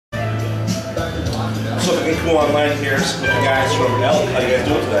So if we can go online here with the guys from Elk, how you guys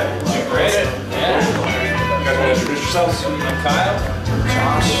doing today? Great. Yeah. You guys want to introduce yourselves? I'm Kyle.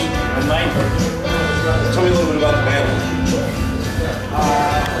 Josh. I'm Mike. Tell me a little bit about the band.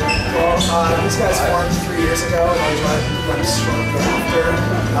 These guys formed 3 years ago, and I joined shortly after.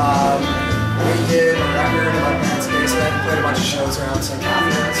 We did a record in my parents' basement, played a bunch of shows around St.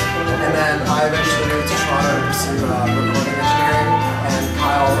 Catharines, and then I eventually moved to Toronto to pursue recording engineering, and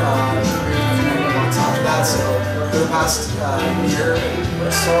Kyle moved a few months after that. So for the past year or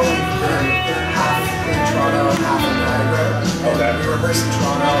so, we've been half in Toronto and half in Niagara. Okay. We rehearse in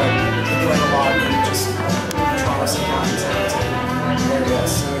Toronto, and we play a lot in just Toronto, St. Catharines, area.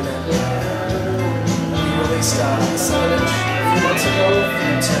 So then we released a 7-inch a few months ago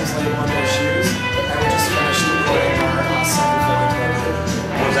from Tim's label One More Shoes, and we just finished recording our second full-length record.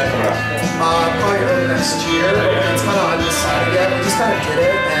 When's that coming out? Probably early next year. It's kind of undecided yet. We just kind of did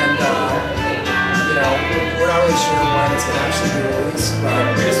it, and you know, we're not really sure when it's going to actually be released.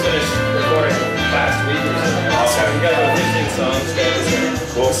 But We just finished recording last week or something. We got about 15 songs, guys.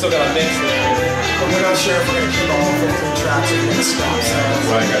 Cool. Still got a mix there. but we're not sure if we're going to keep all 15 tracks or we're going to scrap some.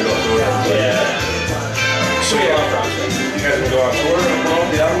 Right, I don't know. Yeah. Should be a long process. You guys can go on tour and all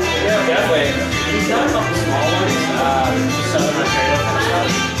the album? Yeah, definitely. We've done a couple small ones, just Southern Ontario kind of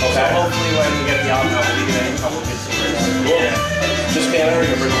stuff. Okay. So hopefully when we get the album out, we'll be getting a couple good singers. Cool. Just Canada or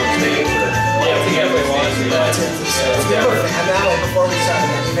bring them on stage? Or? Yeah, we definitely want to. We have a band now, like before we started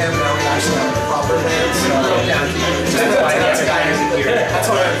the indie band, now we actually have a proper band. So that's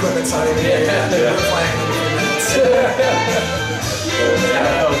why our equipment's not even here. We're playing in a few minutes.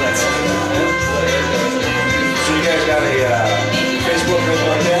 So you guys got a Facebook or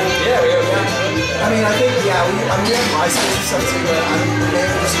anything like that? Yeah, we have. I mean, I think, yeah, we have MySpace and stuff too, but I'm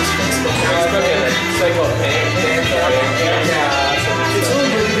mainly just use Facebook. Facebook and it's like what, Bandcamp? Yeah. It's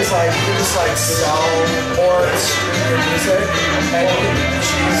really good because like you can just like sell or stream your music, and you can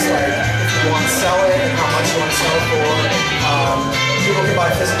choose like if you want to sell it and how much you want to sell it for. People can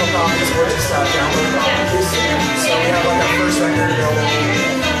buy physical copies or just download copies. So we have like our first record available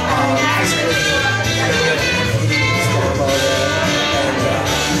physically, and then we have DVDs downloaded.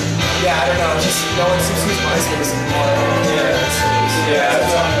 Yeah, I don't know, just no one seems to use MySpace anymore. Yeah,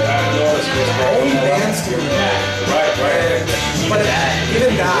 I've noticed this. Only bands do that. Right. But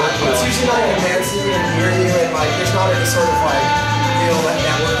even that, it's usually not even bands that even hear you, and like there's not any sort of like real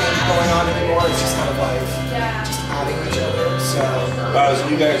networking going on anymore. It's just kind of like just adding each other. So So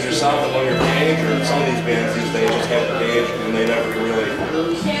you guys yourself up on your page, or some of these bands these days just have a page and they never really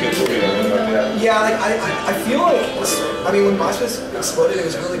get to it or anything like that? yeah, like I feel like I mean when MySpace exploded, it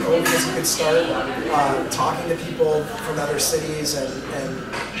was really cool because you could start talking to people from other cities and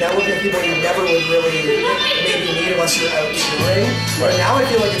networking with people you never would really maybe meet unless you're out touring. But now I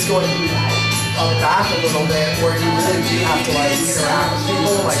feel like it's going back a little bit where you really do have to like interact with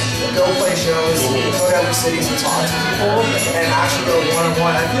people, like go play shows, go to other cities and talk to people, and actually go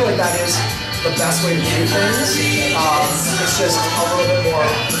one-on-one. I feel like that is the best way to do things. It's just a little bit more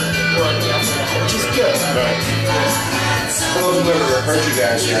work and effort, which is good. Right. For those who ever heard you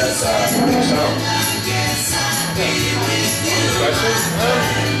guys, how do you sound? I'd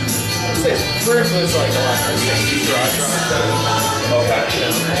say we're influenced like a lot of 60s garage rock. Okay.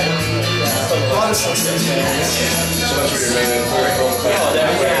 A lot of 60s bands. So that's where your main influence. Oh,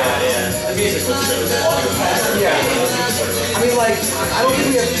 yeah. The music was good. Yeah. I mean, like, I don't think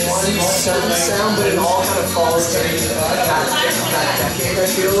we have one certain sound, but it all kind of falls in that decade, I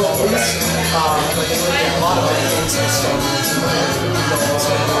feel, at least. Like, a lot of bands and stuff.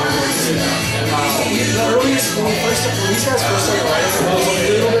 The earliest, when these guys first started writing, it was a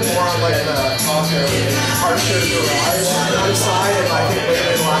little bit more on like the harsher garage kind of side, and I think later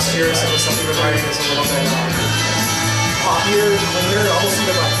in the last year, some of the stuff we've been writing is a little bit poppier, cleaner, almost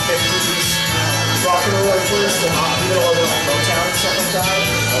even like 50s rock and roll influence, and even a little bit like Motown and stuff like that.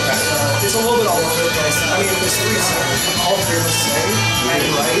 Okay. It's a little bit all over the place. I mean, there's all three of us sing and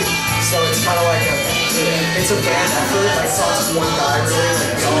write, so it's kind of like it's a band effort. Like it's not just one guy really.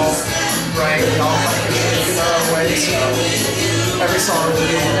 Like we all write, we all like contribute in our own way. So every song will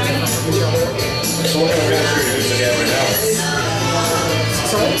be one from each other. So what kind of bands are you using right now?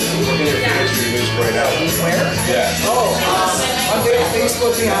 Sorry? What kind of bands are you using right now? Where? Yeah. Oh, on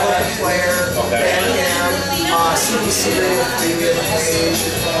Facebook we have like a player, Bandcamp, CDC, we have a page,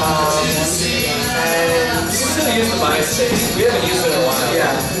 and You can still use the MySpace. We haven't used it in a while.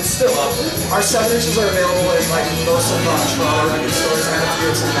 yeah. It's still up there. Our 7-inches are available in like most of Toronto record stores and a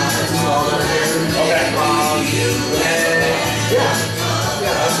few of some conferences as well over here. Okay. And yeah,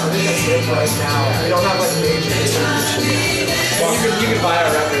 I think that's it right now. We don't have like major distribution yet. Well, you can buy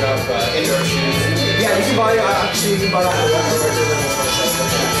our record off Indoor Shoes. Yeah, can buy, actually, you can buy it on the website.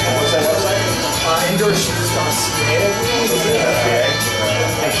 What's that website? Indoorshoes.ca.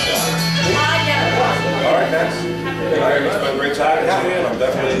 All right, guys. All right, it's been great talking to you, and I'm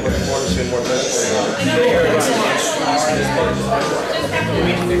definitely looking forward to seeing more business. Thank you very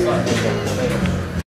much.